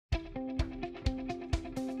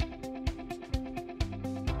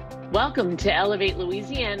Welcome to Ellevate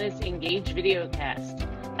Louisiana's Engage Videocast.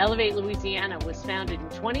 Ellevate Louisiana was founded in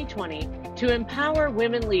 2020 to empower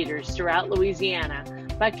women leaders throughout Louisiana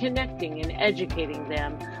by connecting and educating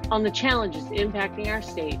them on the challenges impacting our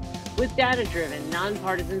state with data-driven,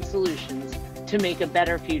 nonpartisan solutions to make a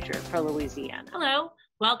better future for Louisiana. Hello,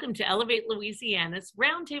 welcome to Ellevate Louisiana's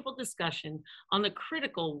roundtable discussion on the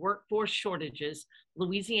critical workforce shortages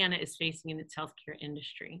Louisiana is facing in its healthcare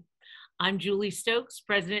industry. I'm Julie Stokes,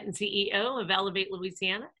 President and CEO of Ellevate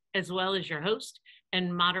Louisiana, as well as your host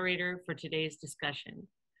and moderator for today's discussion.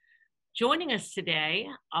 Joining us today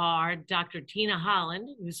are Dr. Tina Holland,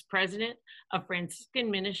 who's President of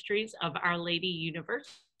Franciscan Ministries of Our Lady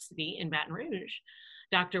University in Baton Rouge,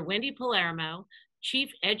 Dr. Wendi Palermo,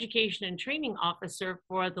 Chief Education and Training Officer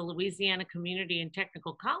for the Louisiana Community and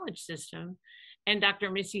Technical College System, and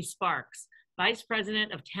Dr. Missy Sparks, Vice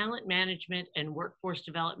President of Talent Management and Workforce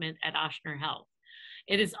Development at Ochsner Health.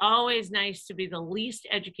 It is always nice to be the least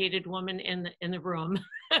educated woman in the room,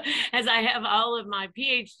 as I have all of my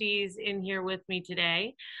PhDs in here with me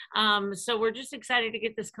today. So we're just excited to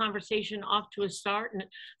get this conversation off to a start and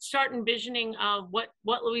start envisioning what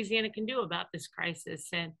Louisiana can do about this crisis.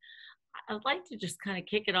 And I'd like to just kind of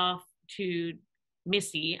kick it off to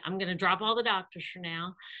Missy. I'm going to drop all the doctors for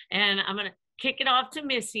now, and I'm going to kick it off to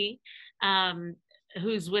Missy,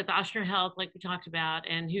 who's with Ochsner Health, like we talked about,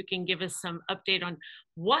 and who can give us some update on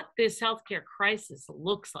what this healthcare crisis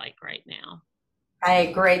looks like right now.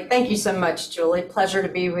 Hi, great. Thank you so much, Julie. Pleasure to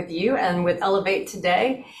be with you and with Ellevate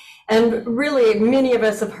today. And really, many of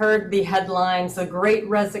us have heard the headlines, the Great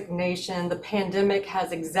Resignation. The pandemic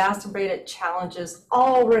has exacerbated challenges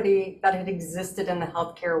already that had existed in the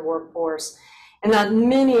healthcare workforce, and that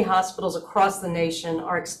many hospitals across the nation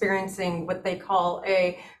are experiencing what they call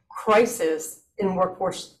a crisis in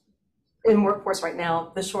workforce right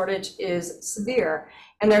now. The shortage is severe,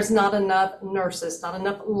 and there's not enough nurses, not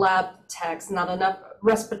enough lab techs, not enough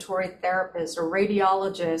respiratory therapists or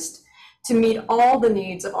radiologists to meet all the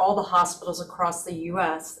needs of all the hospitals across the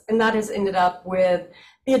U.S. And that has ended up with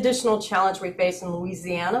the additional challenge we face in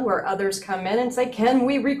Louisiana, where others come in and say, can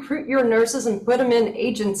we recruit your nurses and put them in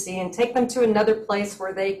agency and take them to another place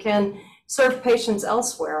where they can serve patients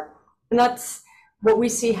elsewhere? And that's what we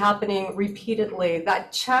see happening repeatedly.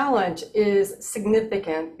 That challenge is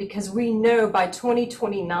significant because we know by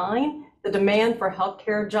 2029, the demand for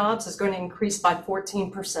healthcare jobs is going to increase by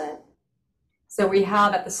 14%. So we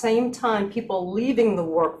have at the same time people leaving the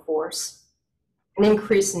workforce, an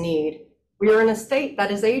increased need. We are in a state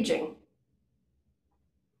that is aging.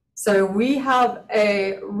 So we have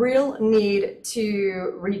a real need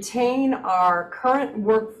to retain our current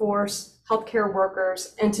workforce, healthcare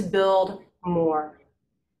workers, and to build more.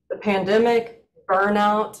 The pandemic,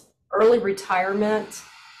 burnout, early retirement,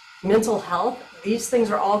 mental health, these things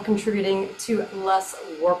are all contributing to less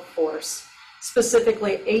workforce.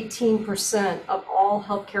 Specifically, 18% of all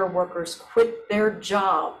healthcare workers quit their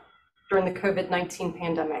job during the COVID-19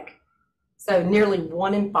 pandemic. So nearly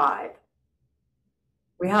 1 in 5.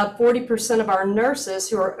 We have 40% of our nurses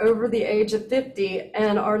who are over the age of 50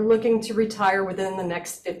 and are looking to retire within the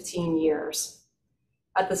next 15 years.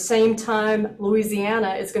 At the same time,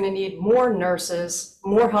 Louisiana is going to need more nurses,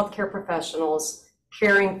 more healthcare professionals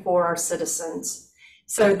caring for our citizens.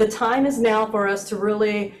 So the time is now for us to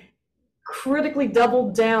really critically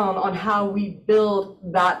double down on how we build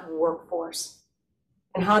that workforce.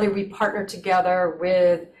 And how do we partner together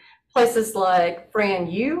with places like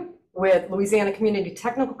FRANU, with Louisiana Community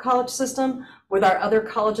Technical College System, with our other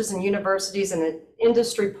colleges and universities in an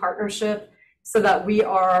industry partnership, so that we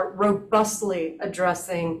are robustly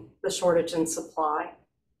addressing the shortage in supply.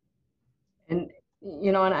 And,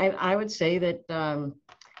 you know, and I would say that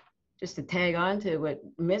just to tag on to what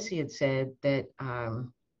Missy had said, that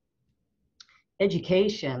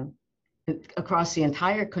education across the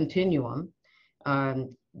entire continuum,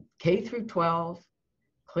 K through 12,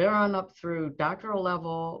 clear on up through doctoral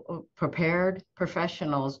level, prepared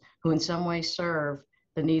professionals who in some way serve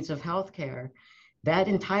the needs of healthcare. That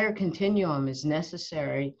entire continuum is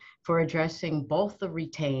necessary for addressing both the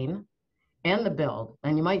retain and the build.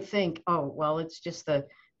 And you might think, oh, well, it's just the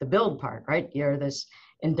build part, right? You're this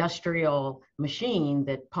industrial machine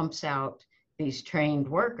that pumps out these trained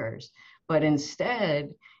workers. But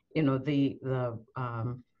instead, you know, the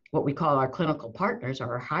what we call our clinical partners,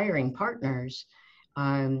 our hiring partners,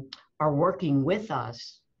 are working with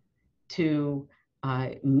us to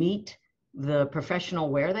meet the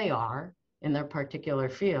professional where they are in their particular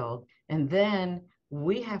field. And then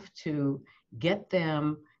we have to get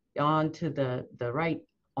them onto the right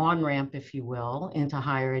on-ramp, if you will, into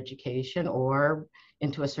higher education or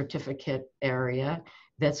into a certificate area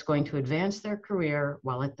that's going to advance their career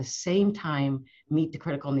while at the same time meet the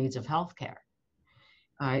critical needs of healthcare.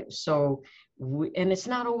 And it's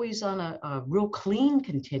not always on a real clean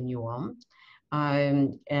continuum.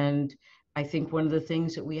 And I think one of the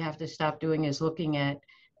things that we have to stop doing is looking at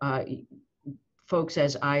folks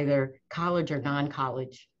as either college or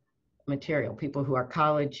non-college material, people who are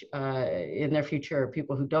college in their future, or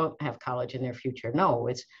people who don't have college in their future. No,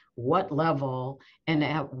 it's what level and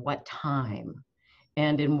at what time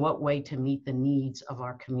and in what way to meet the needs of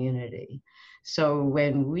our community. So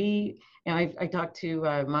when I talked to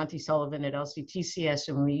Monty Sullivan at LCTCS,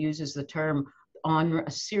 and we uses the term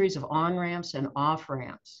a series of on-ramps and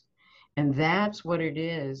off-ramps. And that's what it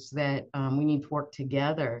is that we need to work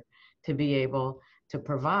together to be able to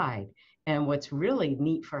provide. And what's really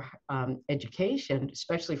neat for education,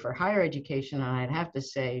 especially for higher education, and I'd have to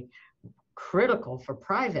say critical for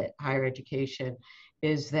private higher education,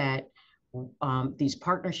 is that these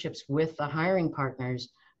partnerships with the hiring partners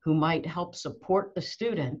who might help support the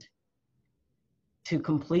student to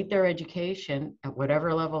complete their education at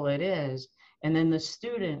whatever level it is, and then the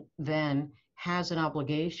student then has an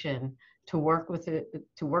obligation to work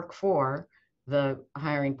for the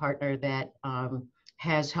hiring partner that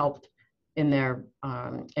has helped in their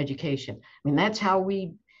education. I mean, that's how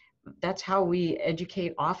we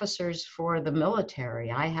educate officers for the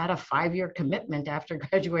military. I had a 5-year commitment after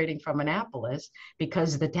graduating from Annapolis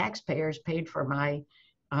because the taxpayers paid for my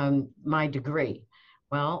my degree.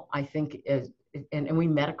 Well, I think, and we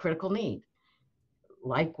met a critical need.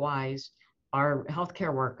 Likewise, our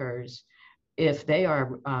healthcare workers, if they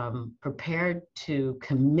are prepared to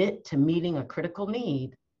commit to meeting a critical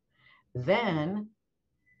need, then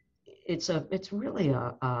it's really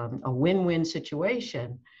a win-win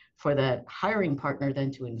situation for the hiring partner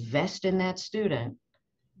then to invest in that student,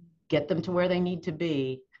 get them to where they need to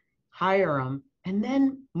be, hire them, and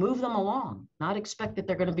then move them along, not expect that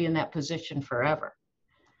they're going to be in that position forever.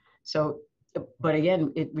 So, but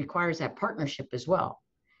again, it requires that partnership as well.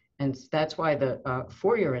 And that's why the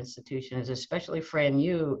four-year institution is, especially Fran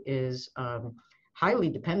U, is highly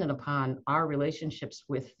dependent upon our relationships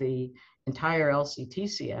with the entire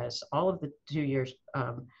LCTCS, all of the 2-year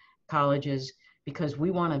colleges, because we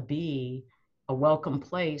want to be a welcome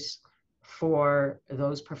place for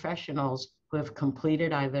those professionals who have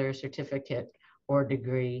completed either a certificate or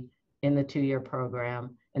degree in the 2-year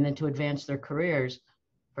program, and then to advance their careers,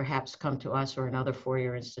 perhaps come to us or another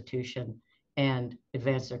 4-year institution and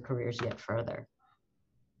advance their careers yet further.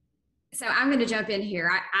 So I'm going to jump in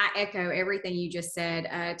here. I echo everything you just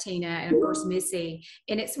said, Tina, and of course, Missy,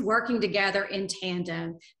 and it's working together in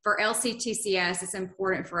tandem. For LCTCS, it's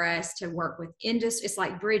important for us to work with industry. It's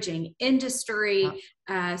like bridging industry,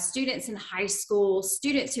 students in high school,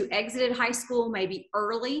 students who exited high school maybe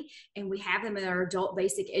early, and we have them in our adult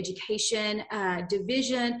basic education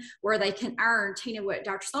division where they can earn, Tina, what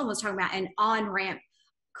Dr. Sullivan was talking about, an on-ramp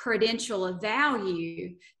credential of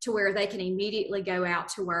value to where they can immediately go out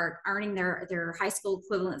to work, earning their high school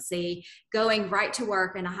equivalency, going right to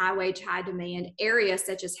work in a high wage, high demand area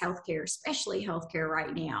such as healthcare, especially healthcare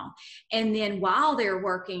right now. And then while they're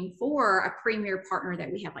working for a premier partner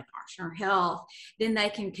that we have like Ochsner Health, then they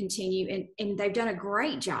can continue, and they've done a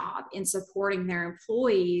great job in supporting their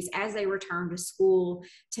employees as they return to school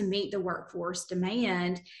to meet the workforce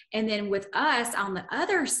demand. And then with us on the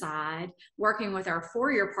other side, working with our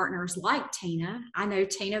four-year partners like Tina. I know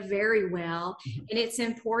Tina very well, and it's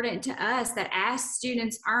important to us that as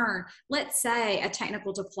students earn, let's say, a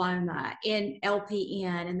technical diploma in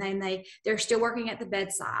LPN, and then they're still working at the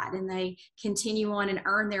bedside, and they continue on and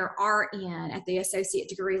earn their RN at the associate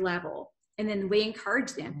degree level. And then we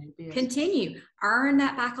encourage them, continue, earn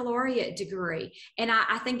that baccalaureate degree. And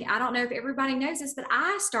I think, I don't know if everybody knows this, but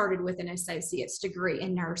I started with an associate's degree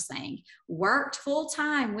in nursing, worked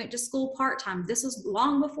full-time, went to school part-time. This was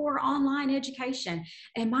long before online education.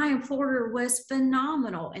 And my employer was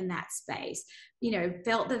phenomenal in that space. You know,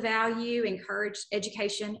 felt the value, encouraged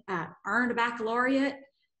education, earned a baccalaureate.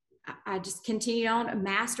 I just continued on a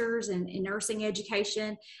master's in nursing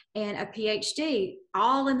education and a PhD,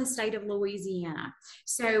 all in the state of Louisiana.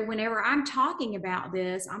 So whenever I'm talking about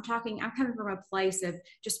this, I'm coming from a place of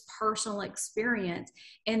just personal experience.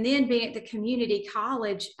 And then being at the community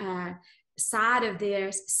college side of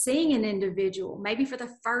this, seeing an individual, maybe for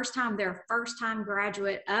the first time, they're a first-time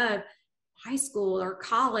graduate of high school or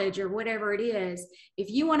college or whatever it is, if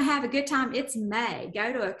you want to have a good time, it's May.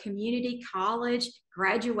 Go to a community college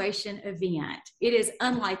graduation event. It is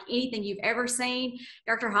unlike anything you've ever seen.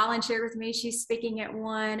 Dr. Holland shared with me she's speaking at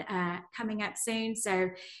one coming up soon. So,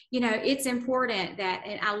 it's important that,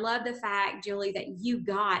 and I love the fact, Julie, that you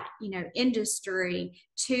got, industry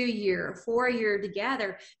 2-year, 4-year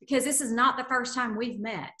together, because this is not the first time we've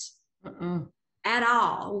met. At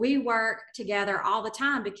all. We work together all the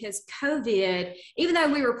time because COVID, even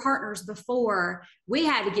though we were partners before, we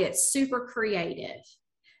had to get super creative.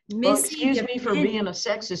 Well, excuse me for being a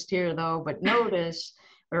sexist here, though, but notice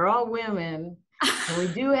we're all women, and we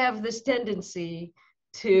do have this tendency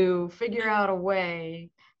to figure out a way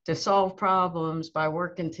to solve problems by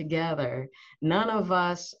working together. None of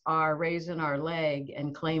us are raising our leg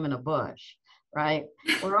and claiming a bush, right?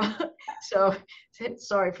 We're all, so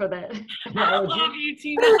sorry for that. I love you,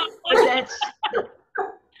 Tina. But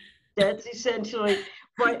that's essentially.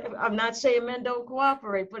 But I'm not saying men don't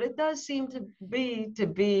cooperate, but it does seem to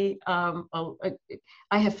be.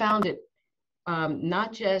 I have found it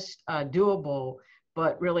not just doable,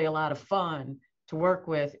 but really a lot of fun to work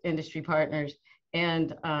with industry partners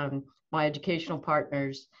and my educational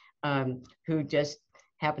partners who just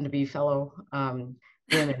happen to be fellow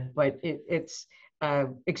women. But it's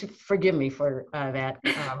forgive me for that.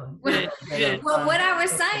 Well, what I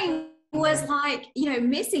was saying was like,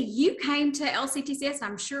 Missy, you came to LCTCS,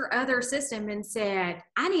 I'm sure other system, and said,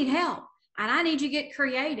 I need help and I need you to get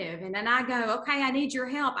creative. And then I go, okay, I need your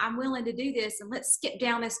help. I'm willing to do this, and let's skip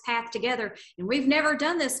down this path together. And we've never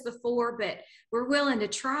done this before, but we're willing to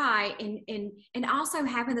try. And also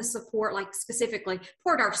having the support, like specifically,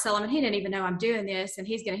 poor Dr. Sullivan, he didn't even know I'm doing this, and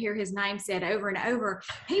he's going to hear his name said over and over.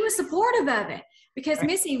 He was supportive of it. Because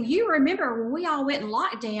Missy, you remember when we all went in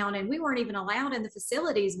lockdown and we weren't even allowed in the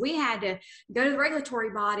facilities, we had to go to the regulatory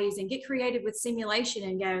bodies and get creative with simulation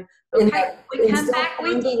and go, okay, we come back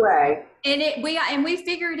with you. And we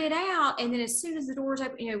figured it out. And then as soon as the doors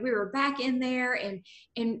opened, we were back in there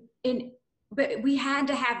but we had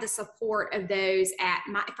to have the support of those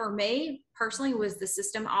for me personally was the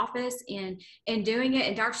system office in doing it.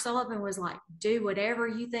 And Dr. Sullivan was like, do whatever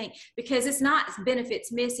you think, because it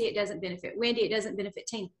benefits Missy. It doesn't benefit Wendi. It doesn't benefit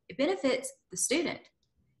team. It benefits the student.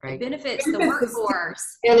 Right. It benefits the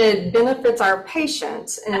workforce. And it benefits our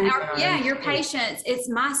patients. And your patients. It's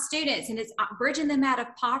my students, and it's bridging them out of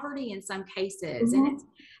poverty in some cases. Mm-hmm. And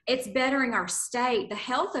it's bettering our state, the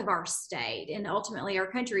health of our state, and ultimately our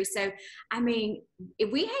country. So,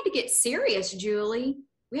 if we had to get serious, Julie,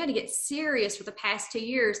 we had to get serious for the past 2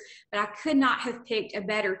 years, but I could not have picked a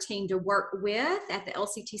better team to work with at the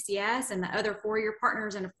LCTCS, and the other 4-year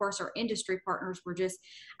partners. And of course, our industry partners were just,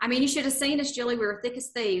 you should have seen us, Julie. We were thick as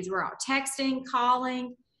thieves. We're all texting,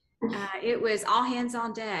 calling. It was all hands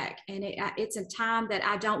on deck. And it's a time that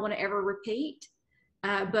I don't want to ever repeat.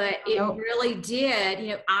 But it really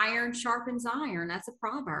did, iron sharpens iron. That's a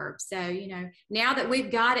proverb. So, now that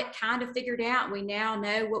we've got it kind of figured out, we now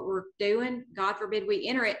know what we're doing. God forbid we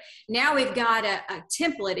enter it. Now we've got a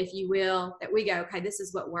template, if you will, that we go, okay, this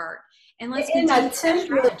is what worked. And let's continue that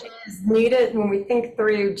template is needed when we think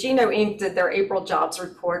through. Geno Inc. did their April jobs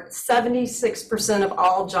report. 76% of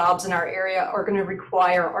all jobs in our area are going to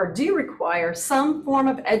require or do require some form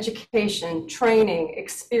of education, training,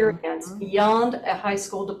 experience beyond a high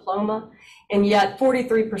school diploma. And yet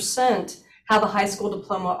 43% have a high school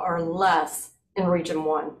diploma or less in Region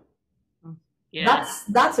 1. Yeah.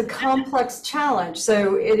 That's a complex challenge.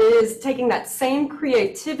 So it is taking that same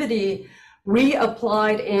creativity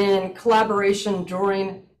reapplied in collaboration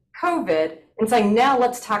during COVID and saying, now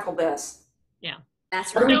let's tackle this. Yeah,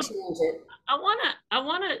 that's right. I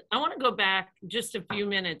want to go back just a few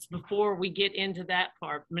minutes before we get into that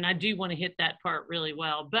part. I do want to hit that part really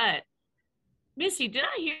well, but Missy, did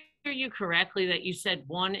I hear you correctly that you said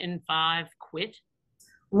 1 in 5 quit?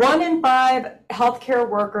 1 in 5 healthcare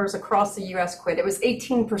workers across the U.S. quit. It was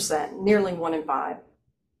 18%, nearly 1 in 5.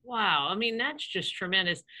 Wow, that's just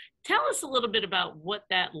tremendous. Tell us a little bit about what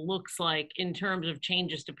that looks like in terms of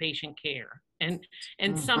changes to patient care and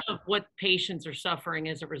some of what patients are suffering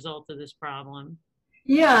as a result of this problem.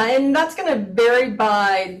 Yeah, and that's going to vary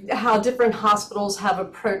by how different hospitals have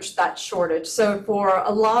approached that shortage. So for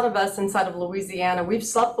a lot of us inside of Louisiana, we've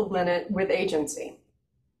supplemented with agency.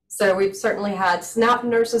 So we've certainly had SNAP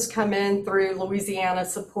nurses come in through Louisiana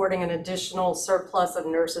supporting an additional surplus of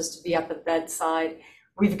nurses to be at the bedside.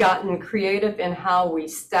 We've gotten creative in how we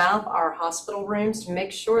staff our hospital rooms to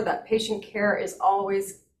make sure that patient care is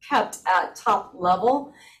always kept at top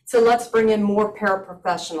level. So let's bring in more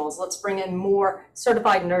paraprofessionals. Let's bring in more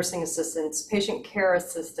certified nursing assistants, patient care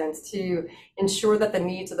assistants to ensure that the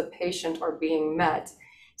needs of the patient are being met.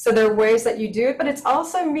 So there are ways that you do it, but it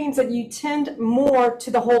also means that you tend more to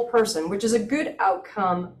the whole person, which is a good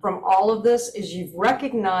outcome from all of this, is you've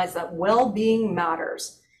recognized that well-being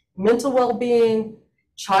matters. Mental well-being,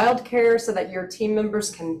 childcare so that your team members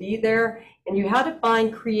can be there, and you had to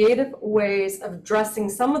find creative ways of addressing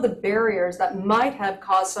some of the barriers that might have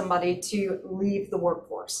caused somebody to leave the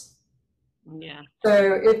workforce. Yeah.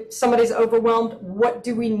 So if somebody's overwhelmed, what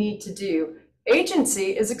do we need to do?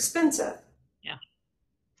 Agency is expensive. Yeah.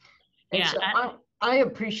 And so I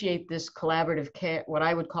appreciate this collaborative care, what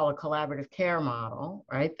I would call a collaborative care model,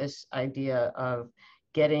 right? This idea of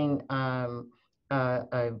getting a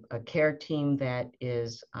care team that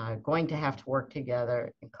is going to have to work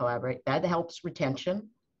together and collaborate. That helps retention,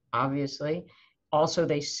 obviously. Also,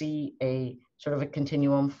 they see a sort of a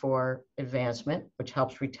continuum for advancement, which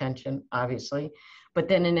helps retention, obviously. But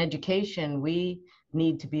then in education, we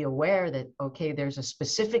need to be aware that, okay, there's a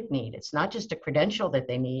specific need. It's not just a credential that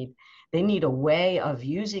they need. They need a way of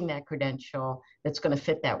using that credential that's going to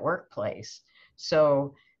fit that workplace.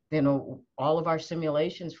 So, you know, all of our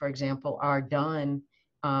simulations, for example, are done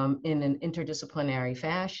in an interdisciplinary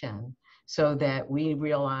fashion so that we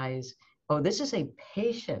realize, oh, this is a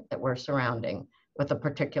patient that we're surrounding with a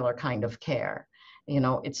particular kind of care. You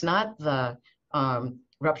know, it's not the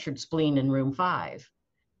ruptured spleen in room 5.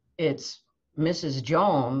 It's Mrs.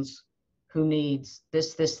 Jones who needs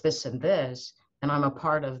this, this, this, and this, and I'm a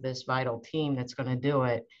part of this vital team that's going to do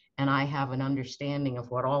it. And I have an understanding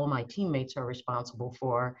of what all of my teammates are responsible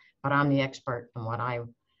for, but I'm the expert in what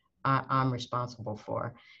I'm responsible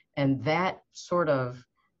for. And that sort of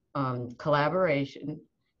collaboration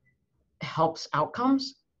helps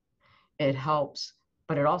outcomes. It helps,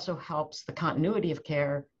 but it also helps the continuity of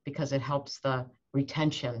care because it helps the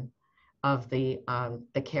retention of the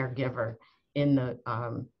caregiver in the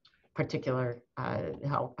particular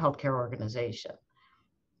healthcare organization.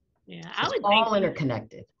 Yeah, So it's all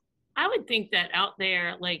interconnected. I would think that out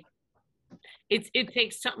there, like, it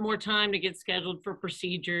takes some more time to get scheduled for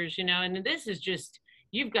procedures, you know, and this is just,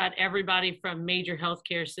 you've got everybody from major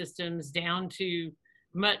healthcare systems down to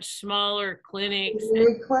much smaller clinics.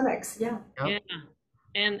 Clinics, yeah. Yeah.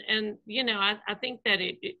 And you know, I think that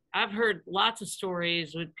I've heard lots of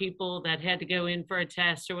stories with people that had to go in for a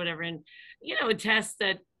test or whatever, and, you know, a test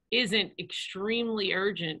that isn't extremely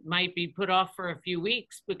urgent might be put off for a few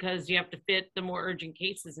weeks because you have to fit the more urgent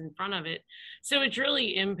cases in front of it. So it's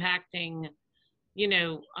really impacting, you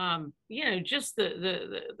know, just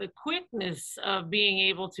the quickness of being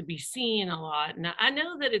able to be seen a lot. And I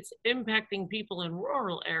know that it's impacting people in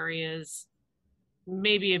rural areas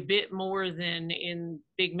maybe a bit more than in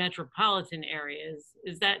big metropolitan areas.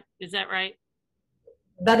 Is that right?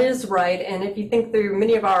 That is right. And if you think through,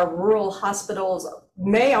 many of our rural hospitals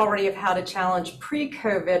may already have had a challenge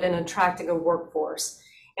pre-COVID in attracting a workforce.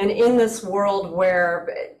 And in this world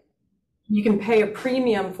where you can pay a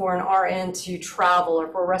premium for an RN to travel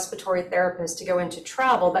or for a respiratory therapist to go into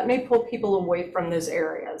travel, that may pull people away from those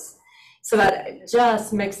areas. So that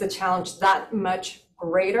just makes the challenge that much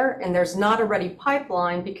greater. And there's not a ready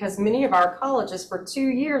pipeline because many of our colleges for 2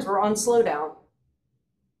 years were on slowdown.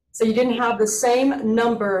 So you didn't have the same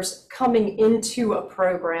numbers coming into a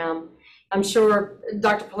program. I'm sure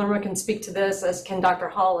Dr. Palermo can speak to this, as can Dr.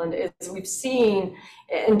 Holland, is we've seen,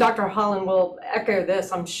 and Dr. Holland will echo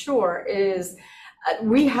this, I'm sure, is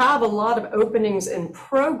we have a lot of openings in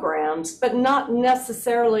programs, but not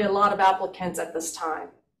necessarily a lot of applicants at this time.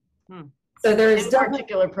 So there is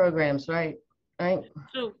particular programs, right? Right.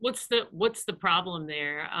 So what's the problem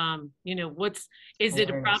there? You know, is it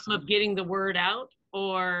a problem of getting the word out,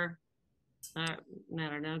 or I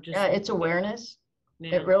don't know? Just it's awareness.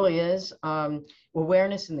 Yeah. It really is.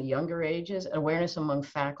 Awareness in the younger ages, awareness among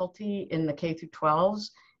faculty in the K through 12s,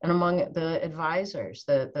 and among the advisors,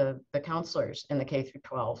 the counselors in the K through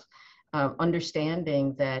 12,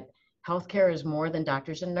 understanding that healthcare is more than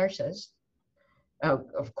doctors and nurses.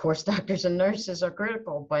 Of course, doctors and nurses are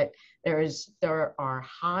critical, but there are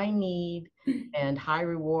high need and high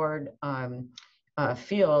reward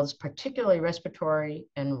fields, particularly respiratory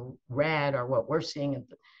and RAD, are what we're seeing at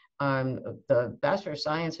the Bachelor of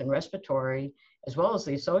Science in Respiratory, as well as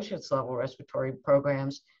the associate's level respiratory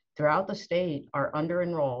programs throughout the state are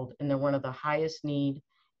under-enrolled, and they're one of the highest need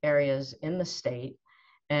areas in the state.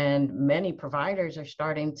 And many providers are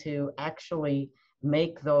starting to actually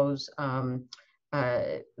make those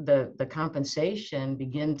the compensation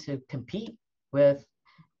begin to compete with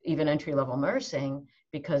even entry-level nursing,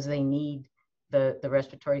 because they need the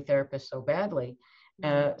respiratory therapist so badly.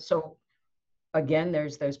 So again,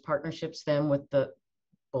 there's those partnerships then with the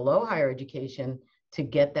below higher education to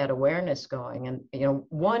get that awareness going. And, you know,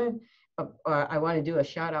 I want to do a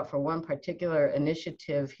shout out for one particular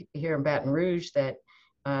initiative here in Baton Rouge that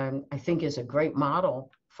I think is a great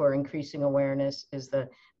model for increasing awareness is the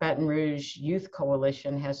Baton Rouge Youth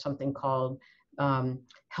Coalition has something called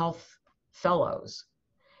Health Fellows.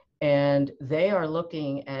 And they are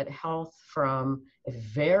looking at health from a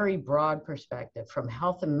very broad perspective, from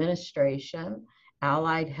health administration,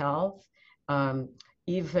 allied health,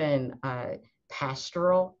 even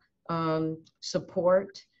pastoral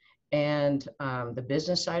support, and the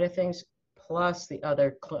business side of things, plus the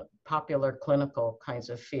other popular clinical kinds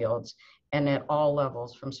of fields, and at all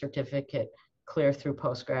levels, from certificate clear through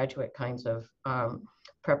postgraduate kinds of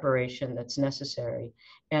preparation that's necessary.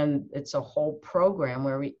 And it's a whole program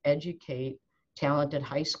where we educate talented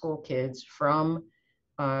high school kids from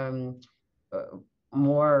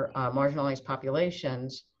more marginalized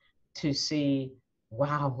populations to see,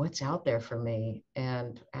 wow, what's out there for me,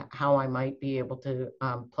 and how I might be able to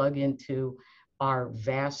plug into our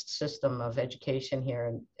vast system of education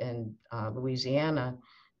here in Louisiana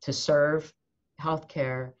to serve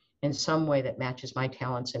healthcare in some way that matches my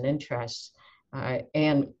talents and interests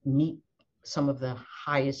and meet some of the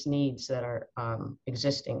highest needs that are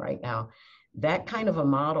existing right now. That kind of a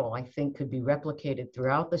model, I think, could be replicated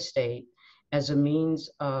throughout the state as a means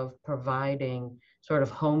of providing sort of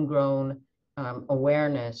homegrown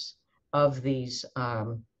awareness of these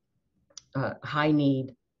high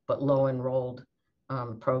need but low enrolled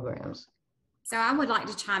programs. So I would like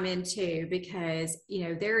to chime in too, because, you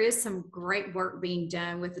know, there is some great work being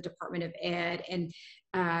done with the Department of Ed and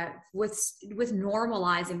with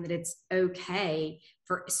normalizing that it's okay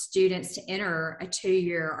for students to enter a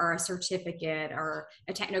 2-year or a certificate or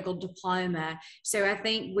a technical diploma. So I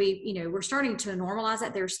think we're starting to normalize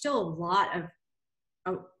that. There's still a lot of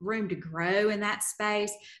room to grow in that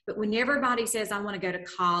space. But when everybody says, I want to go to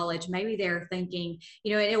college, maybe they're thinking,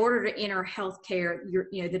 you know, in order to enter healthcare, you're,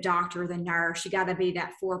 the doctor, the nurse, you got to be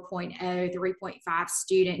that 4.0, 3.5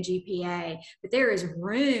 student GPA. But there is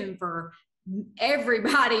room for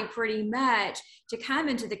everybody pretty much to come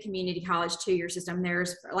into the community college 2-year system.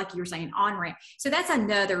 There's, like you were saying, on-ramp. So that's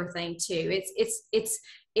another thing too.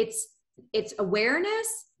 It's awareness,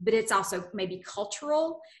 but it's also maybe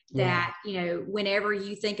cultural that, whenever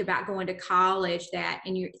you think about going to college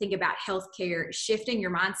and you think about healthcare, shifting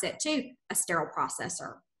your mindset to a sterile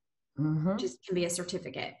processor, just can be a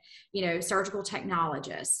certificate, surgical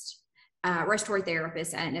technologist, respiratory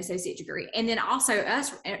therapist, and an associate degree. And then also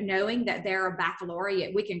us knowing that they're a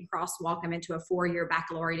baccalaureate, we can crosswalk them into a 4-year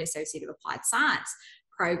baccalaureate associate of applied science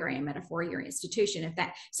program at a 4-year institution.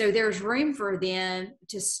 So there's room for them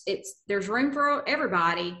there's room for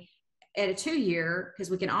everybody at a 2-year,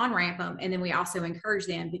 because we can on-ramp them. And then we also encourage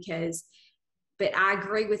them but I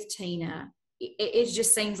agree with Tina. It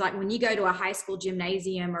just seems like when you go to a high school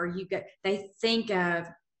gymnasium they think of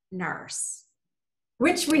nurse.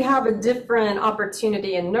 Which we have a different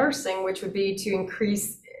opportunity in nursing, which would be to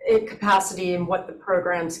increase capacity in what the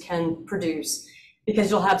programs can produce.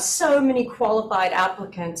 Because you'll have so many qualified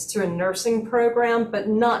applicants to a nursing program, but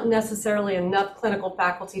not necessarily enough clinical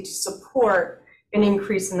faculty to support an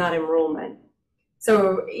increase in that enrollment.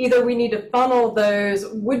 So either we need to funnel those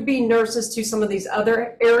would-be nurses to some of these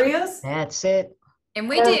other areas. That's it. And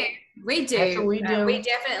we do. We do. We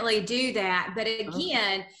definitely do that. But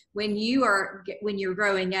again, when you're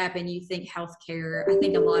growing up and you think healthcare, I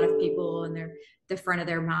think a lot of people in the front of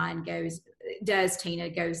their mind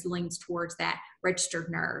leans towards that registered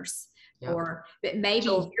nurse. Yeah. But maybe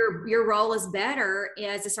your role is better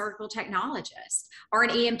as a surgical technologist or an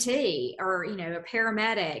EMT or a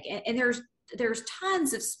paramedic. And there's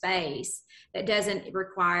tons of space that doesn't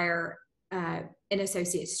require an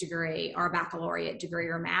associate's degree or a baccalaureate degree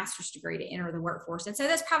or a master's degree to enter the workforce. And so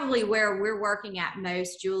that's probably where we're working at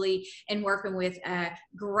most, Julie, and working with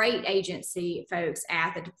great agency folks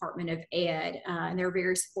at the Department of Ed, and they're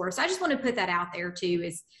very supportive. So I just want to put that out there too,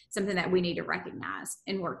 is something that we need to recognize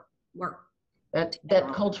and work.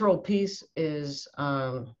 That cultural piece is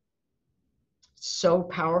so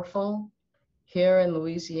powerful here in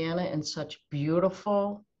Louisiana in such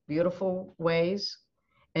beautiful, beautiful ways.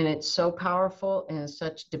 And it's so powerful in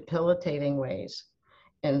such debilitating ways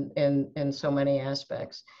in so many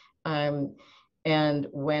aspects. And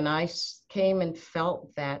when I came and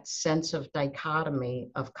felt that sense of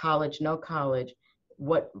dichotomy of college, no college,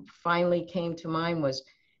 what finally came to mind was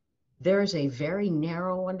there's a very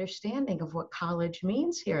narrow understanding of what college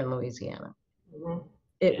means here in Louisiana.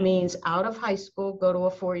 It means out of high school, go to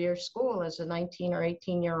a 4-year school as a 19 or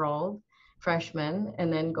 18-year-old freshman,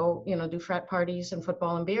 and then go, do frat parties and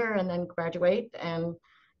football and beer, and then graduate and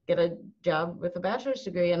get a job with a bachelor's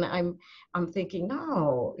degree. And I'm thinking,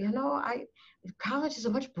 no, college is a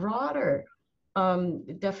much broader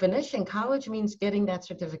definition. College means getting that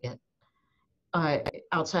certificate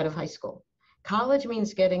outside of high school. College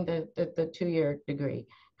means getting the 2-year degree.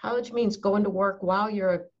 College means going to work while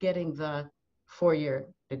you're getting the 4-year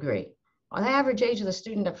degree. Well, the average age of the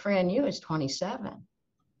student at Fran U is 27.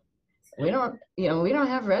 We don't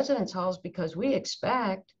have residence halls because we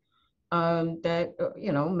expect that,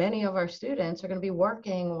 many of our students are going to be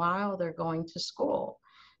working while they're going to school.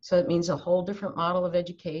 So it means a whole different model of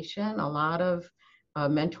education, a lot of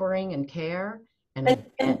mentoring and care. And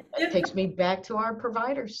it takes me back to our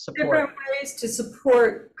provider support. Different ways to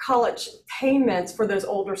support college payments for those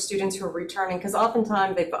older students who are returning, because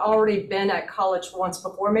oftentimes they've already been at college once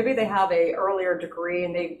before. Maybe they have an earlier degree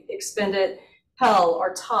and they've expended Pell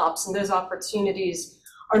or TOPS, and those opportunities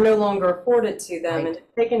are no longer afforded to them. Right. And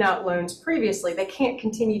taking out loans previously, they can't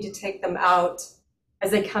continue to take them out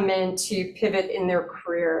as they come in to pivot in their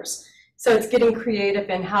careers. So it's getting creative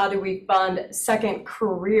in how do we fund second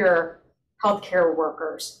career healthcare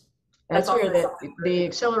workers. That's where the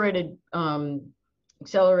accelerated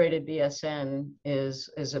BSN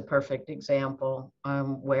is a perfect example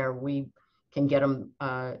where we can get them,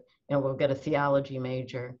 we'll get a theology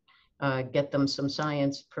major, get them some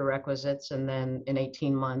science prerequisites, and then in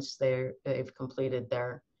 18 months they've completed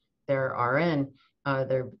their RN,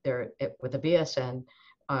 they're with a BSN.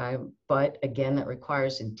 But again, that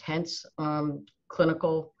requires intense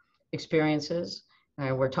clinical experiences.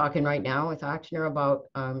 We're talking right now with Ochsner about,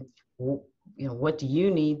 what do you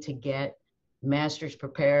need to get master's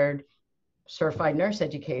prepared certified nurse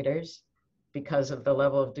educators? Because of the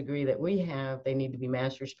level of degree that we have, they need to be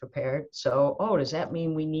master's prepared. So, does that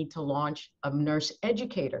mean we need to launch a nurse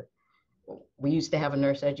educator? We used to have a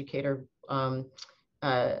nurse educator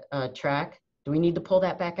track. Do we need to pull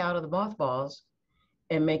that back out of the mothballs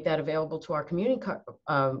and make that available to our community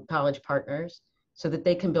college partners so that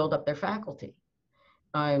they can build up their faculty?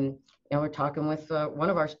 We're talking with one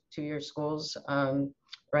of our 2-year schools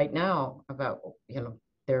right now about,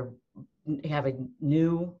 they have a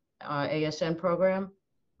new ASN program.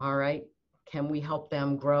 All right, can we help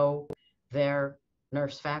them grow their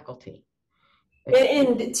nurse faculty?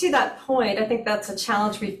 And to that point, I think that's a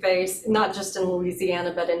challenge we face, not just in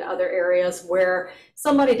Louisiana, but in other areas where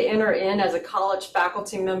somebody to enter in as a college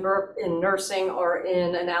faculty member in nursing or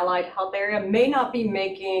in an allied health area may not be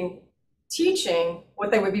making teaching what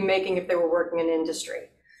they would be making if they were working in industry.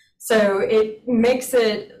 So it makes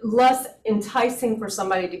it less enticing for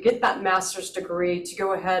somebody to get that master's degree to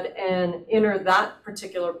go ahead and enter that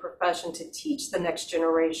particular profession to teach the next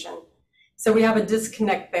generation. So we have a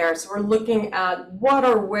disconnect there. So we're looking at what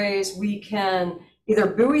are ways we can either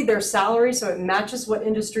buoy their salary so it matches what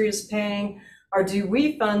industry is paying, or do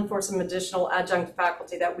we fund for some additional adjunct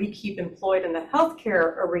faculty that we keep employed in the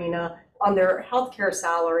healthcare arena on their healthcare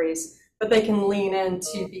salaries, but they can lean in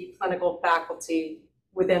to be clinical faculty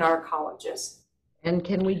within our colleges. And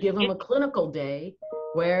can we give them a clinical day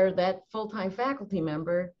where that full-time faculty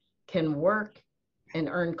member can work and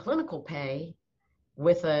earn clinical pay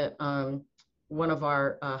with one of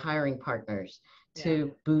our hiring partners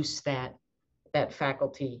to boost that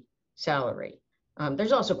faculty salary?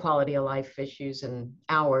 There's also quality of life issues and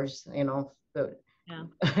hours,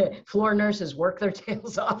 floor nurses work their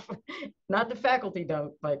tails off. Not the faculty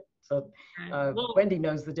don't, but Wendi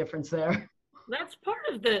knows the difference there. That's part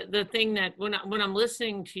of the thing that when I'm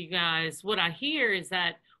listening to you guys, what I hear is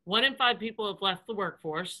that 1 in 5 people have left the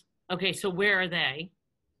workforce. Okay, so where are they?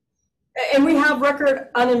 And we have record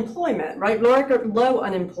unemployment, right? Record low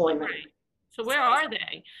unemployment. Right. So where are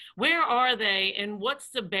they? Where are they? And what's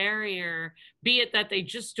the barrier? Be it that they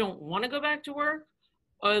just don't want to go back to work,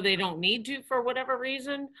 or they don't need to for whatever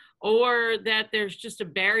reason, or that there's just a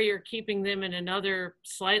barrier keeping them in another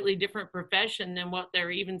slightly different profession than what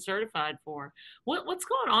they're even certified for. What's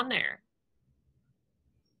going on there?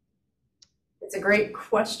 It's a great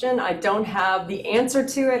question. I don't have the answer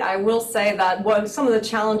to it. I will say that some of the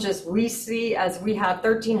challenges we see as we have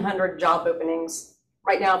 1,300 job openings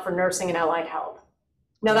right now for nursing and allied health.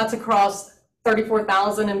 Now that's across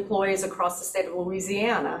 34,000 employees across the state of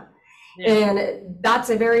Louisiana. Yeah. And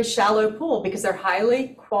that's a very shallow pool because they're highly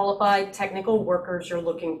qualified technical workers you're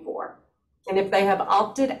looking for. And if they have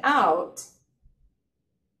opted out,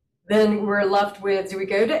 then we're left with, do we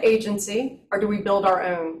go to agency or do we build our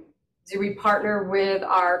own? Do we partner with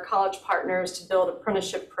our college partners to build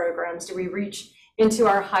apprenticeship programs? Do we reach into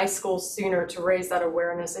our high schools sooner to raise that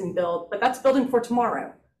awareness and build, but that's building for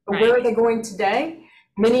tomorrow. But Right. where are they going today?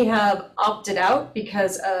 Many have opted out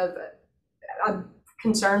because of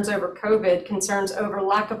concerns over COVID, concerns over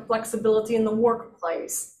lack of flexibility in the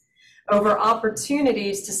workplace, over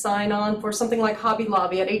opportunities to sign on for something like Hobby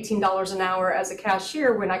Lobby at $18 an hour as a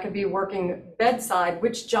cashier when I could be working bedside.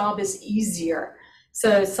 Which job is easier?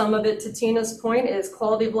 So some of it, to Tina's point, is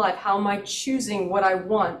quality of life. How am I choosing what I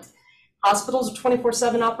want? Hospitals are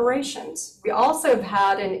 24/7 operations. We also have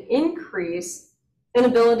had an increase in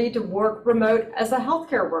ability to work remote as a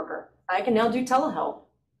healthcare worker. I can now do telehealth.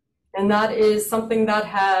 And that is something that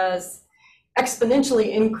has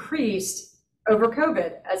exponentially increased over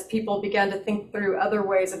COVID as people began to think through other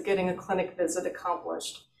ways of getting a clinic visit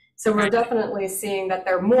accomplished. So we're definitely seeing that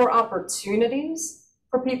there are more opportunities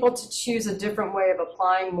for people to choose a different way of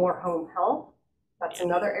applying more home health. That's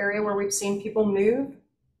another area where we've seen people move.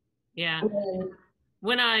 Yeah.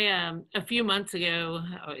 When I, a few months ago,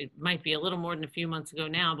 it might be a little more than a few months ago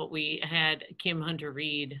now, but we had Kim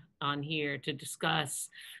Hunter-Reid on here to discuss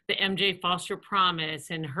the MJ Foster Promise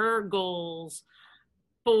and her goals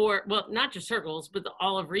for, well, not just her goals, but the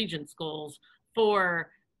Olive Region's goals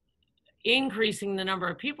for increasing the number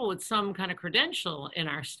of people with some kind of credential in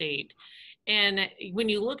our state. And when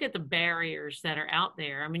you look at the barriers that are out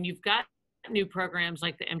there, I mean, you've got new programs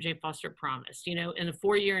like the MJ Foster Promise, you know, in the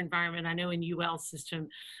 4-year environment. I know in UL system,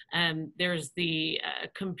 there's the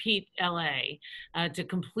Compete LA to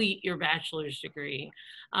complete your bachelor's degree.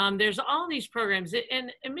 There's all these programs.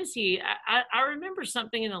 And Missy, I remember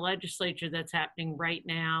something in the legislature that's happening right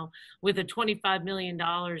now with the $25 million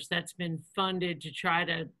that's been funded to try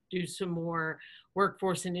to do some more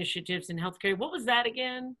workforce initiatives in healthcare. What was that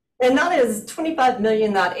again? And that is $25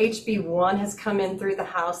 million that HB1 has come in through the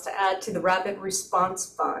House to add to the Rapid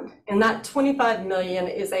Response Fund. And that $25 million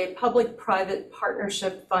is a public-private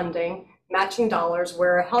partnership funding, matching dollars,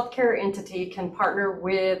 where a healthcare entity can partner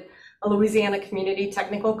with a Louisiana community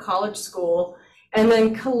technical college school and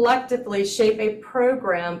then collectively shape a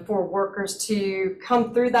program for workers to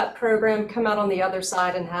come through that program, come out on the other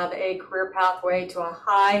side, and have a career pathway to a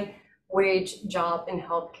high-wage job in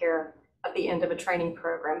healthcare at the end of a training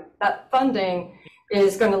program. That funding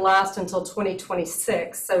is going to last until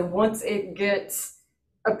 2026. So once it gets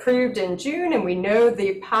approved in June and we know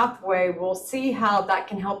the pathway, we'll see how that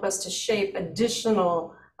can help us to shape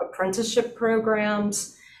additional apprenticeship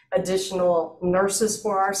programs, additional nurses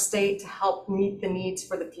for our state to help meet the needs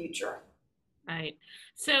for the future. Right.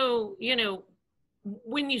 So, you know,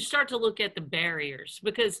 when you start to look at the barriers,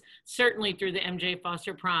 because certainly through the MJ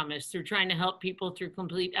Foster Promise, through trying to help people through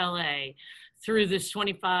Complete LA, through this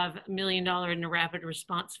 $25 million in the Rapid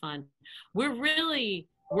Response Fund, we're really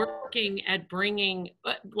working at bringing,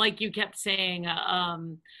 like you kept saying,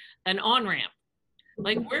 an on-ramp.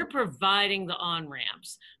 Like, we're providing the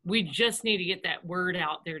on-ramps. We just need to get that word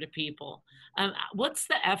out there to people. What's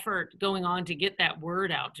the effort going on to get that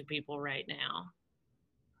word out to people right now?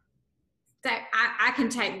 So I can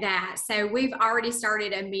take that. So we've already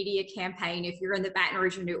started a media campaign. If you're in the Baton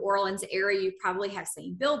Rouge or New Orleans area, you probably have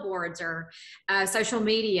seen billboards or social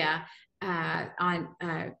media on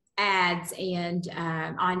ads, and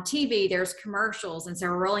on TV, there's commercials. And so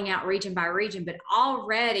we're rolling out region by region, but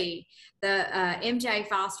already the MJ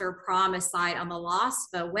Foster Promise site on the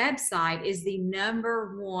LOSFA website is the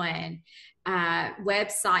 #1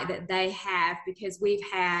 website that they have, because we've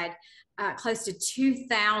had close to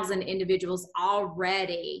 2,000 individuals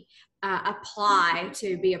already apply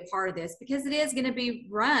to be a part of this, because it is going to be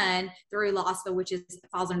run through LOSFA, which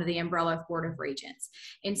falls under the umbrella of Board of Regents.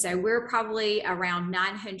 And so we're probably around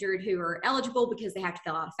 900 who are eligible because they have to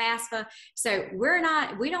fill out a FAFSA. So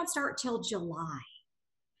we don't start till July.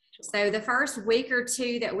 So the first week or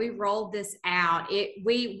two that we rolled this out,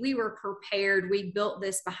 we were prepared. We built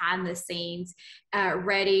this behind the scenes,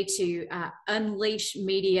 ready to unleash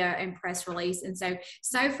media and press release. And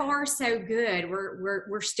so far, so good.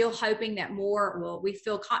 We're still hoping that more. Well, we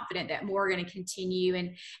feel confident that more are going to continue.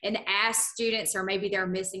 And as students, or maybe they're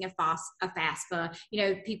missing a FAFSA,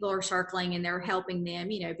 people are circling and they're helping them,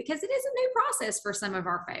 because it is a new process for some of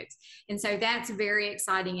our folks. And so that's very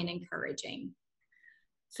exciting and encouraging.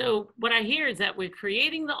 So what I hear is that we're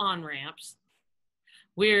creating the on-ramps,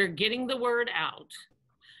 we're getting the word out,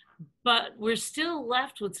 but we're still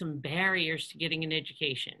left with some barriers to getting an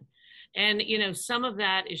education. And, some of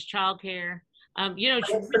that is childcare.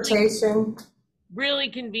 Transportation. Really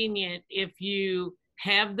convenient if you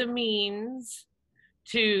have the means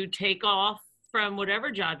to take off from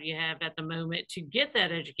whatever job you have at the moment to get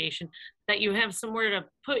that education, that you have somewhere to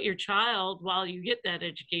put your child while you get that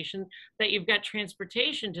education, that you've got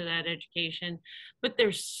transportation to that education. But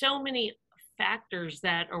there's so many factors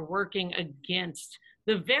that are working against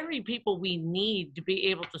the very people we need to be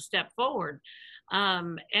able to step forward.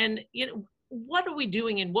 And, you know, what are we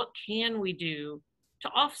doing and what can we do to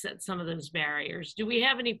offset some of those barriers? Do we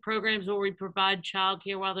have any programs where we provide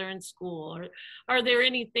childcare while they're in school? Or are there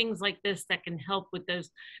any things like this that can help with those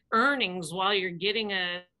earnings while you're getting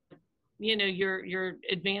a, you know, your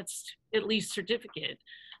advanced, at least certificate?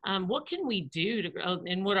 What can we do to grow,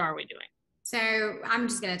 and what are we doing? So I'm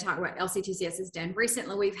just going to talk about LCTCS has done.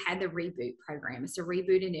 Recently, we've had the Reboot program. It's a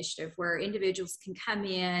Reboot initiative where individuals can come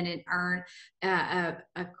in and earn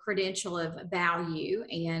a credential of value,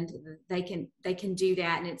 and they can do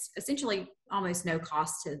that, and it's essentially almost no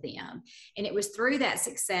cost to them. And it was through that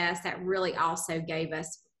success that really also gave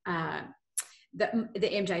us the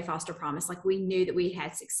MJ Foster Promise. Like, we knew that we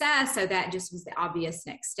had success, so that just was the obvious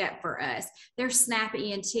next step for us. There's SNAP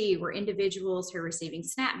ENT, where individuals who are receiving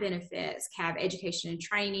SNAP benefits have education and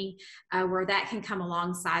training where that can come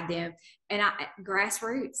alongside them. And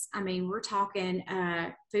grassroots, I mean, we're talking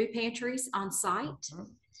food pantries on site. Mm-hmm.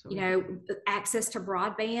 You know, access to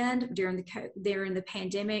broadband during the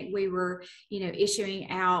pandemic. We were, you know, issuing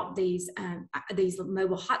out these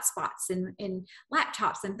mobile hotspots and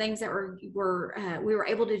laptops and things that we were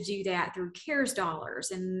able to do that through CARES dollars,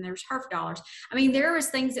 and there's HERF dollars. I mean, there was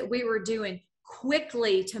things that we were doing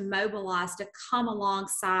quickly to mobilize to come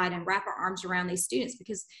alongside and wrap our arms around these students,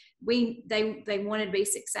 because they wanted to be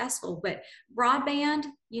successful. But broadband,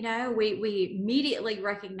 you know, we immediately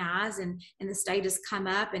recognize, and the state has come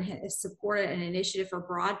up and has supported an initiative for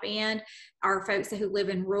broadband. Our folks who live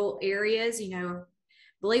in rural areas, you know,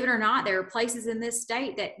 believe it or not, there are places in this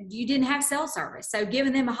state that you didn't have cell service. So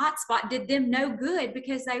giving them a hotspot did them no good,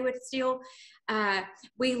 because they would still,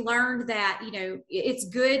 we learned that, you know, it's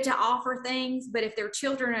good to offer things, but if their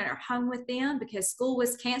children are home with them because school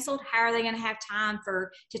was canceled, how are they going to have time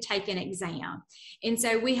to take an exam? And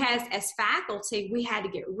so we had, as faculty, we had to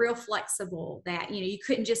get real flexible that, you know, you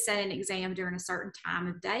couldn't just set an exam during a certain time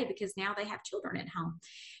of day because now they have children at home.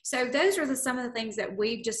 So those are some of the things that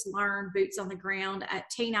we've just learned, boots on the ground.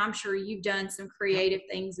 Tina, I'm sure you've done some creative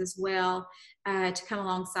things as well to come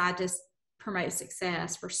alongside to promote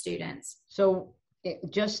success for students. So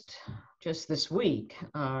just this week,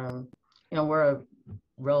 you know, we're a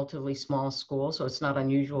relatively small school, so it's not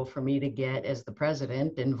unusual for me to get, as the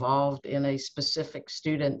president, involved in a specific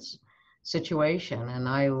student's situation. And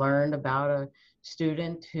I learned about a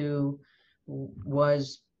student who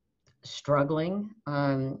was struggling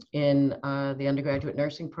in the undergraduate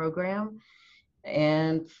nursing program,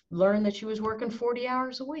 and learned that she was working 40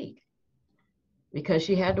 hours a week because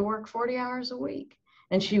she had to work 40 hours a week.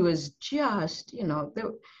 And she was just, you know,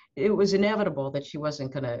 it was inevitable that she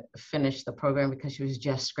wasn't going to finish the program because she was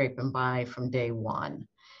just scraping by from day one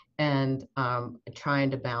and trying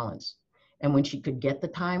to balance. And when she could get the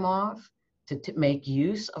time off to make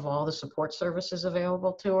use of all the support services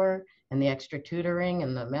available to her and the extra tutoring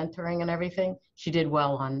and the mentoring and everything, she did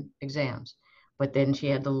well on exams. But then she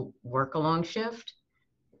had to work a long shift,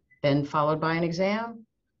 then followed by an exam.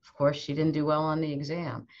 Of course, she didn't do well on the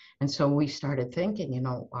exam. And so we started thinking, you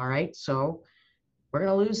know, all right, so we're going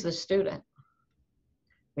to lose this student.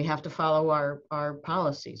 We have to follow our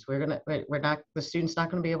policies. The student's not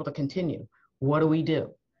going to be able to continue. What do we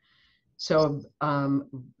do? So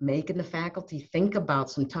making the faculty think about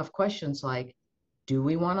some tough questions like, do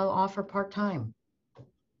we want to offer part-time?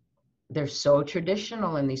 They're so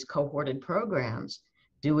traditional in these cohorted programs.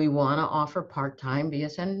 Do we want to offer part-time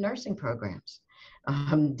BSN nursing programs?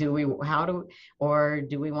 Do we want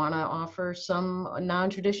to offer some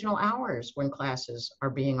non-traditional hours when classes are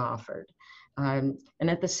being offered? And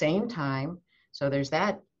at the same time, so there's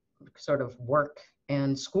that sort of work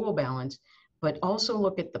and school balance, but also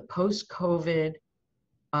look at the post-COVID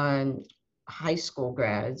high school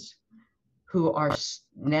grads who are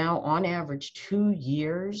now on average 2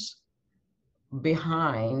 years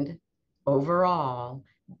behind overall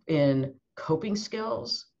in coping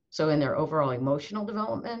skills, so in their overall emotional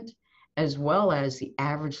development, as well as the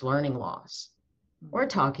average learning loss. We're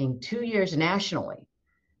talking 2 years nationally.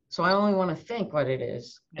 So I only want to think what it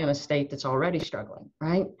is in a state that's already struggling,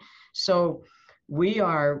 right? So we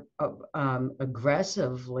are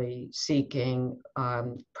aggressively seeking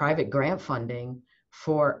private grant funding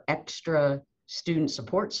for extra student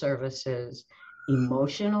support services,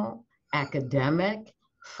 emotional, academic,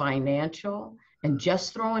 financial, and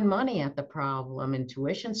just throwing money at the problem and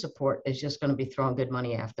tuition support is just going to be throwing good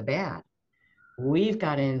money after bad. we've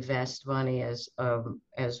got to invest money as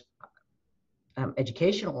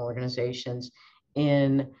educational organizations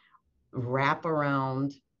in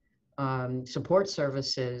wraparound support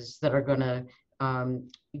services that are going to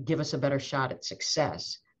give us a better shot at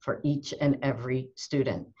success for each and every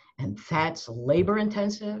student. And that's labor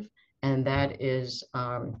intensive, and that is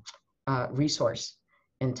resource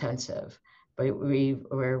intensive. But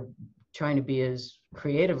we're trying to be as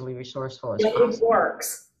creatively resourceful as possible. It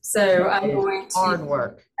works. So I'm going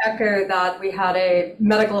to echo that. We had a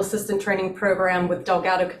medical assistant training program with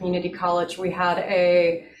Delgado Community College. We had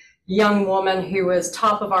a young woman who was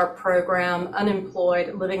top of our program,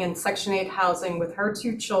 unemployed, living in Section 8 housing with her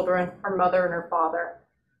 2 children, her mother and her father.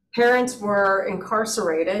 Parents were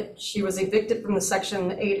incarcerated. She was evicted from the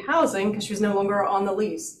Section 8 housing because she was no longer on the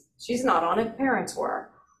lease. She's not on it, parents were.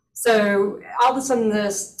 So all of a sudden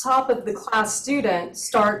this top of the class student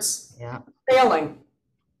starts failing.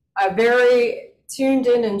 A very tuned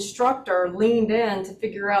in instructor leaned in to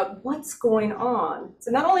figure out what's going on.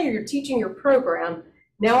 So not only are you teaching your program,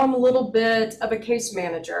 now I'm a little bit of a case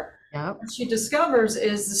manager. Yep. What she discovers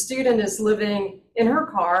is the student is living in her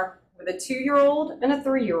car with a 2-year-old and a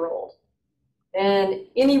 3-year-old. And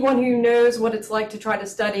anyone who knows what it's like to try to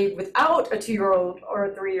study without a 2-year-old or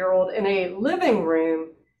a 3-year-old in a living room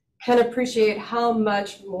can appreciate how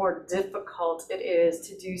much more difficult it is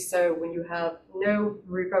to do so when you have no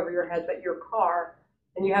roof over your head but your car,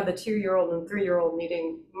 and you have the 2-year-old and 3-year-old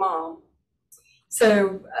needing mom.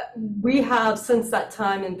 So we have since that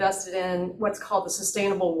time invested in what's called the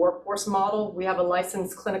sustainable workforce model. We have a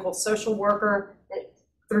licensed clinical social worker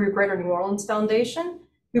through Greater New Orleans Foundation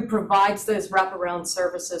who provides those wraparound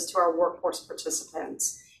services to our workforce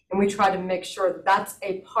participants. And we try to make sure that's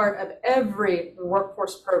a part of every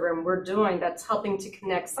workforce program we're doing that's helping to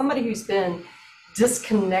connect somebody who's been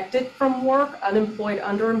disconnected from work, unemployed,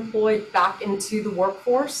 underemployed, back into the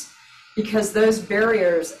workforce, because those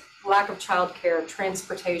barriers, lack of childcare,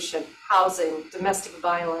 transportation, housing, domestic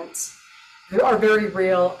violence, are very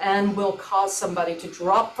real and will cause somebody to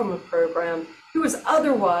drop from a program who is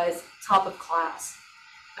otherwise top of class.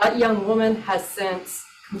 That young woman has since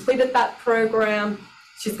completed that program.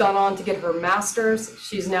 She's gone on to get her master's.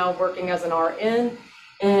 She's now working as an RN.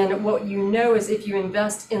 And what you know is if you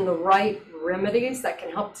invest in the right remedies that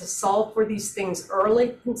can help to solve for these things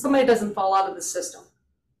early, somebody doesn't fall out of the system.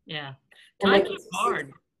 Yeah, times are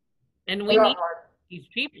hard. And we need these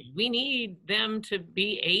people. We need them to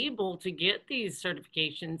be able to get these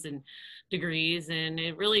certifications and degrees. And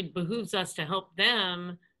it really behooves us to help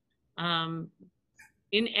them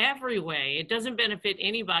in every way. It doesn't benefit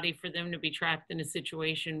anybody for them to be trapped in a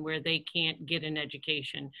situation where they can't get an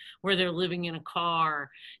education, where they're living in a car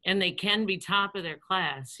and they can be top of their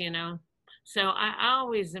class, you know? So I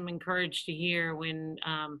always am encouraged to hear when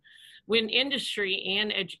industry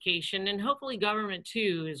and education, and hopefully government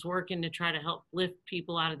too, is working to try to help lift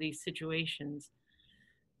people out of these situations.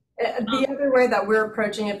 The other way that we're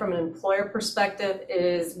approaching it from an employer perspective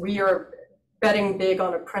is we are betting big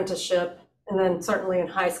on apprenticeship, and then certainly in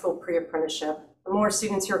high school pre-apprenticeship. The more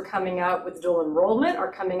students who are coming out with dual enrollment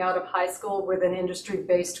are coming out of high school with an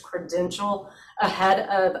industry-based credential ahead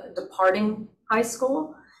of departing high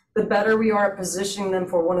school, the better we are at positioning them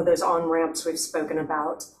for one of those on-ramps we've spoken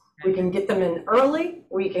about. We can get them in early,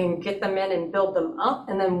 we can get them in and build them up,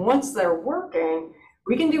 and then once they're working,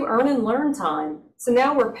 we can do earn and learn time. So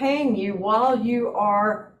now we're paying you while you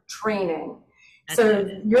are training. So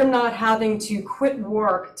you're not having to quit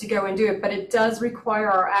work to go and do it, but it does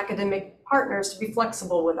require our academic partners to be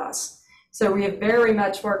flexible with us. So we have very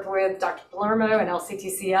much worked with Dr. Palermo and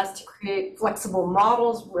LCTCS to create flexible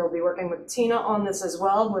models. We'll be working with Tina on this as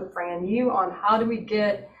well, with Fran Yu, on how do we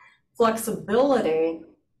get flexibility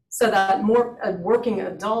so that more working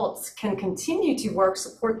adults can continue to work,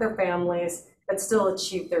 support their families, but still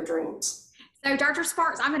achieve their dreams. So Dr.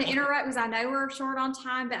 Sparks, I'm going to interrupt because I know we're short on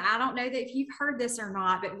time, but I don't know that if you've heard this or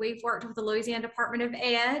not, but we've worked with the Louisiana Department of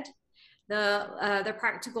Ed, the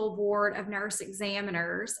Practical Board of Nurse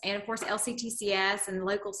Examiners, and of course LCTCS and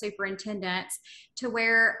local superintendents, to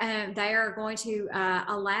where they are going to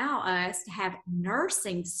allow us to have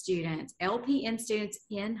nursing students, LPN students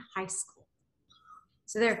in high school.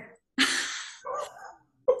 So they're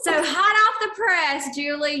so hot off the press,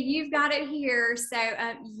 Julie, you've got it here. So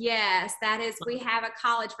yes, that is, we have a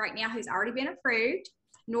college right now who's already been approved.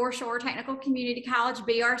 North Shore Technical Community College,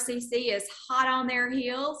 BRCC, is hot on their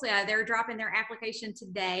heels. They're dropping their application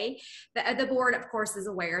today. The board, of course, is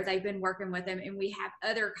aware. They've been working with them, and we have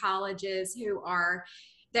other colleges who are,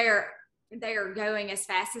 they are going as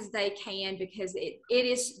fast as they can, because it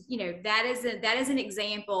is, you know, that is an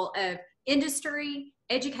example of industry,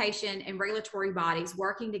 education, and regulatory bodies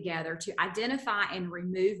working together to identify and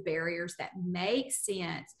remove barriers that make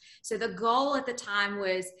sense. So the goal at the time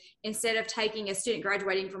was, instead of taking a student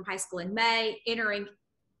graduating from high school in May, entering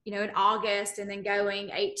in August, and then going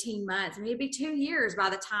 18 months, I mean, it'd be 2 years by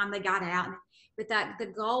the time they got out. But that the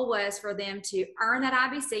goal was for them to earn that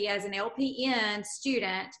IBC as an LPN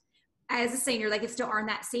student. As a senior, they could still earn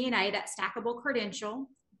that CNA, that stackable credential,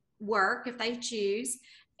 work if they choose,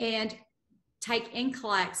 and take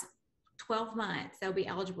NCLEX 12 months. They'll be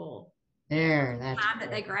eligible. That's time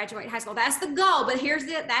that they graduate high school. That's the goal, but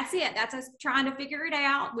that's it. That's us trying to figure it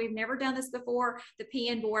out. We've never done this before. The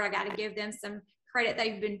PN board, I got to give them some credit.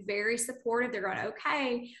 They've been very supportive. They're going,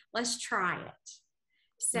 okay, let's try it.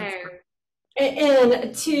 So.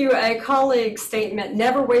 And to a colleague's statement,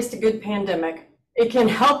 never waste a good pandemic. It can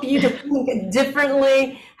help you to think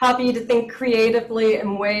differently, help you to think creatively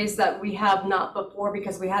in ways that we have not before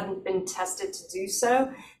because we hadn't been tested to do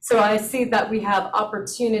so. So I see that we have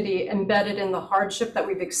opportunity embedded in the hardship that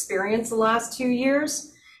we've experienced the last 2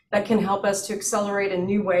 years that can help us to accelerate in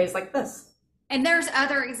new ways like this. And there's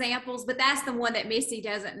other examples, but that's the one that Missy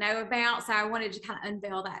doesn't know about. So I wanted to kind of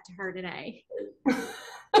unveil that to her today.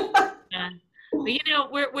 But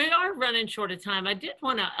we are running short of time. I did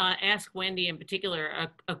want to ask Wendi in particular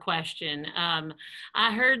a question.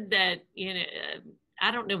 I heard that,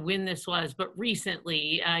 I don't know when this was, but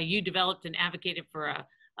recently you developed and advocated for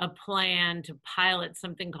a plan to pilot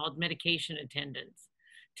something called medication attendance.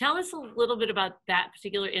 Tell us a little bit about that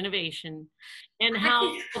particular innovation and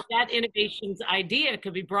how that innovation's idea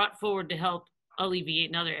could be brought forward to help alleviate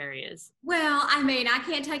in other areas. Well, I mean, I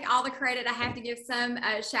can't take all the credit. I have to give some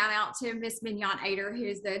shout out to Miss Mignon Ader,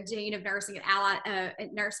 who's the Dean of Nursing and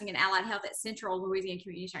Allied Health at Central Louisiana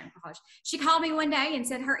Community Training College. She called me one day and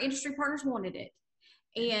said her industry partners wanted it.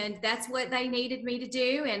 And that's what they needed me to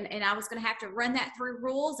do. And I was going to have to run that through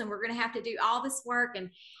rules, and we're going to have to do all this work.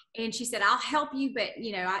 And she said, I'll help you, but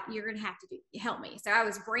you're going to have to help me. So I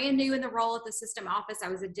was brand new in the role at the system office. I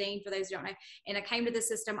was a dean, for those who don't know. And I came to the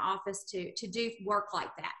system office to do work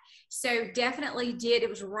like that. So definitely did. It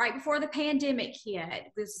was right before the pandemic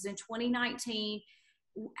hit. This is in 2019.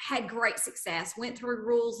 Had great success, went through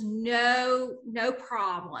rules, no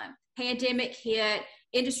problem. Pandemic hit.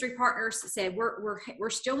 Industry partners said, we're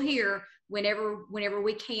still here. Whenever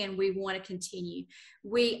we can, we want to continue.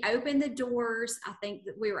 We opened the doors. I think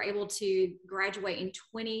that we were able to graduate in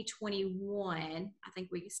 2021. I think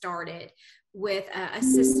we started with a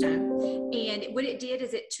system. And what it did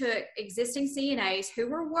is it took existing CNAs who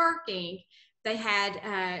were working. They had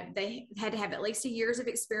to have at least 1 year of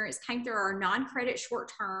experience, came through our non-credit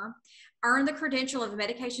short term, earned the credential of a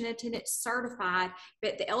medication attendant certified,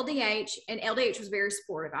 but the LDH was very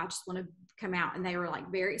supportive. I just want to come out, and they were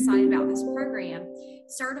like very excited about this program.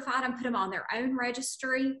 Certified them, put them on their own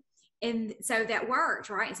registry. And so that worked,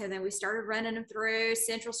 right? And so then we started running them through.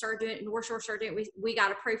 Central started doing it. North Shore started doing it. We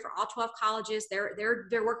got approved for all 12 colleges. They're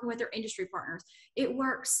working with their industry partners. It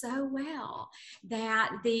worked so well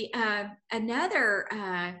that another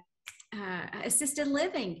assisted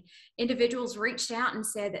living individuals reached out and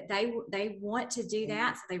said that they want to do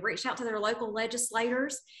that. So they reached out to their local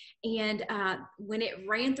legislators, and when it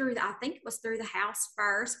ran through, I think it was through the House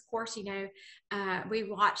first. Of course, we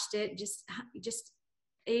watched it just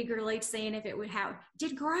eagerly seeing if it would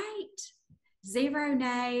did great. 0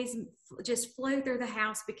 nays, just flew through the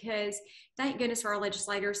House, because thank goodness for our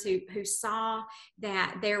legislators who saw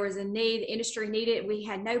that there was a need, the industry needed it. We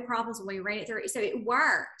had no problems when we ran it through. So it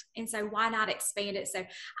worked. And so why not expand it? So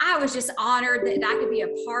I was just honored that I could be a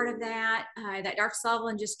part of that, that Dr.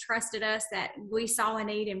 Sullivan just trusted us, that we saw a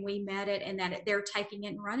need and we met it, and that they're taking it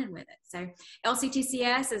and running with it. So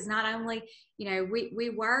LCTCS is not only, we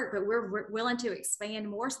work, but we're willing to expand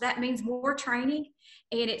more. So that means more training,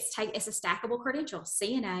 and it's a stackable credential,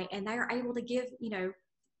 CNA, and they are able to give,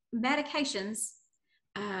 medications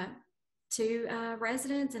to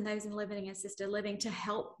residents and those in living and assisted living to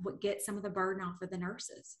help get some of the burden off of the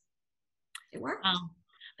nurses. It works.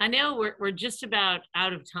 I know we're just about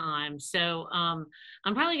out of time, so I'm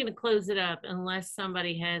probably going to close it up unless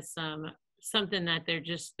somebody has something that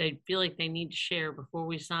they feel like they need to share before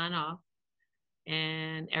we sign off.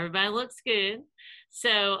 And everybody looks good.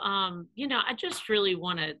 So, I just really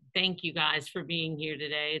want to thank you guys for being here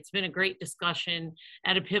today. It's been a great discussion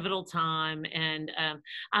at a pivotal time. And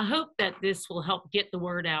I hope that this will help get the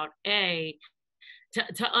word out,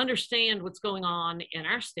 to understand what's going on in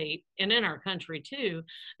our state and in our country too,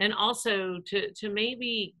 and also to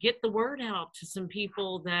maybe get the word out to some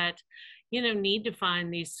people that, you know, need to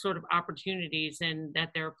find these sort of opportunities, and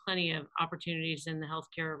that there are plenty of opportunities in the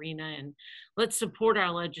healthcare arena. And let's support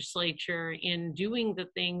our legislature in doing the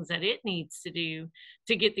things that it needs to do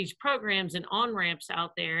to get these programs and on-ramps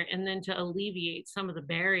out there, and then to alleviate some of the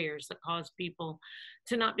barriers that cause people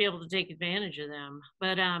to not be able to take advantage of them.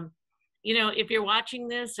 But you know, if you're watching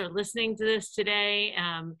this or listening to this today,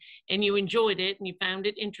 and you enjoyed it and you found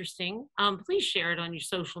it interesting, please share it on your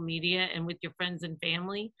social media and with your friends and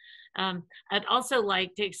family. I'd also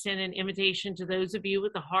like to extend an invitation to those of you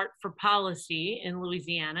with a heart for policy in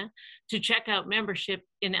Louisiana to check out membership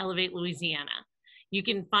in Ellevate Louisiana. You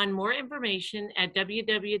can find more information at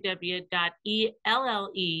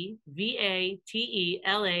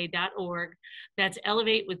www.ellevatela.org. That's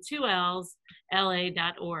Ellevate with 2 L's,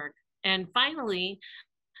 LA.org. And finally,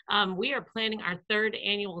 we are planning our 3rd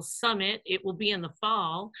annual summit. It will be in the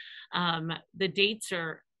fall. The dates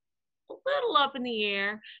are a little up in the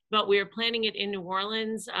air, but we are planning it in New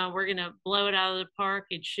Orleans. We're going to blow it out of the park.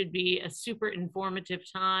 It should be a super informative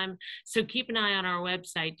time. So keep an eye on our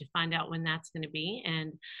website to find out when that's going to be.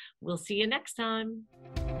 And we'll see you next time.